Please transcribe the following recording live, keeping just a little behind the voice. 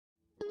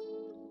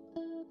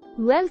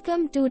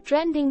Welcome to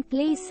Trending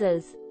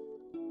Places.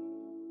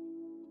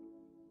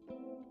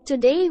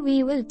 Today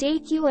we will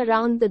take you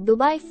around the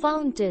Dubai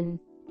Fountain.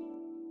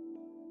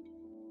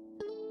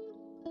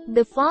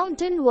 The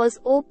fountain was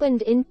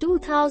opened in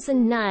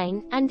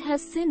 2009 and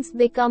has since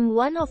become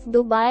one of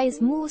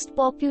Dubai's most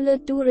popular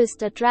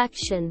tourist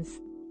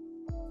attractions.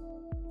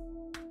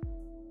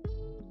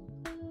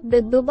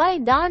 The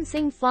Dubai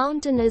Dancing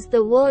Fountain is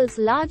the world's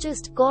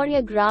largest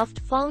choreographed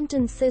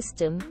fountain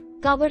system,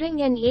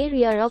 covering an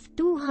area of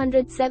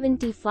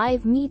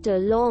 275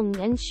 meters long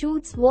and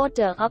shoots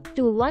water up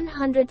to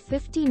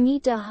 150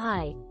 meters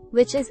high,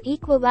 which is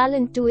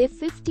equivalent to a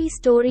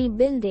 50-story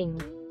building.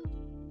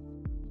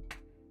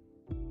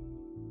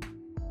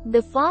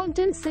 The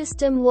fountain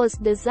system was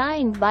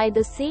designed by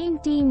the same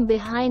team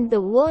behind the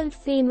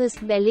world-famous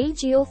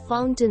Bellagio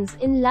fountains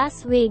in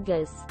Las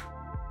Vegas.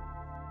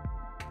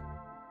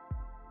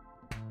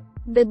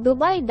 The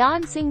Dubai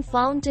Dancing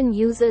Fountain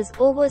uses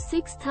over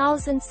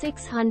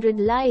 6,600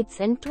 lights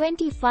and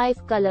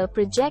 25 color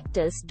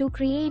projectors to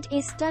create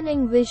a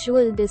stunning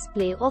visual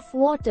display of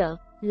water,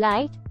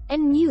 light,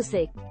 and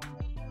music.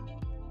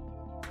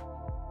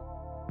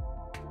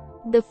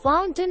 The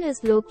fountain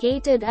is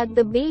located at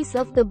the base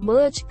of the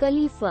Burj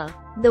Khalifa,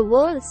 the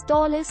world's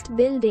tallest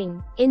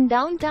building, in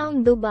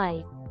downtown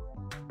Dubai.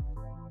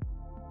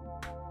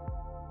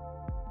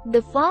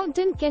 The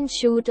fountain can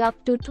shoot up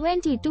to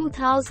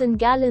 22,000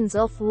 gallons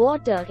of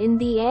water in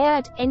the air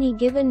at any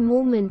given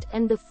moment,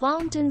 and the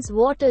fountain's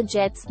water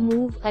jets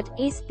move at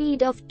a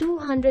speed of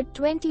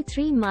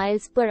 223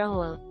 miles per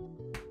hour.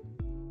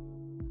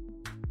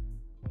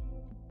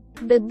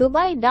 The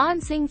Dubai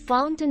Dancing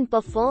Fountain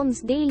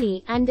performs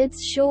daily and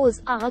its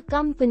shows are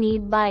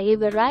accompanied by a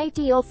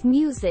variety of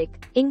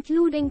music,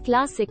 including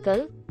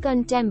classical,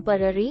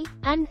 contemporary,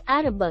 and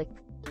Arabic.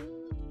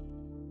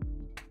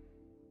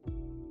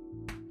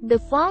 The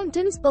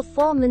fountain's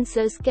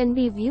performances can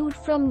be viewed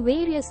from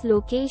various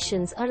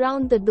locations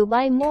around the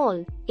Dubai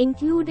Mall,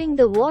 including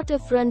the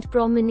waterfront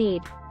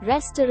promenade,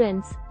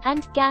 restaurants,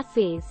 and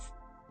cafes.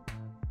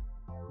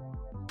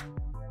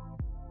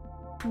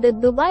 The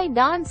Dubai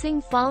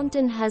Dancing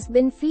Fountain has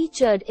been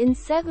featured in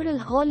several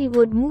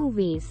Hollywood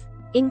movies,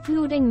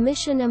 including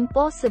Mission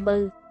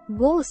Impossible,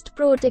 Ghost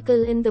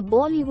Protocol in the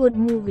Bollywood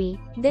movie,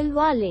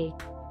 Dilwale.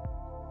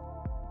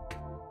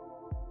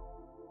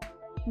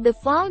 The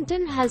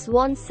fountain has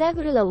won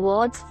several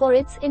awards for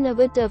its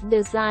innovative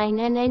design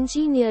and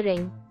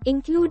engineering,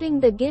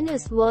 including the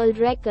Guinness World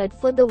Record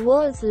for the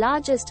world's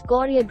largest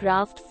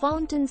choreographed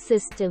fountain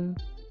system.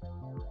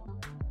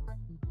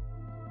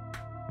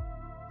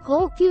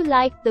 Hope you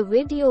liked the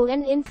video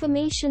and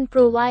information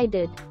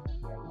provided.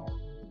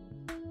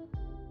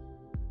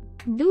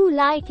 Do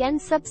like and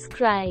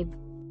subscribe.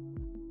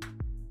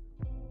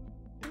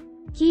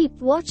 Keep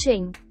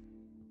watching.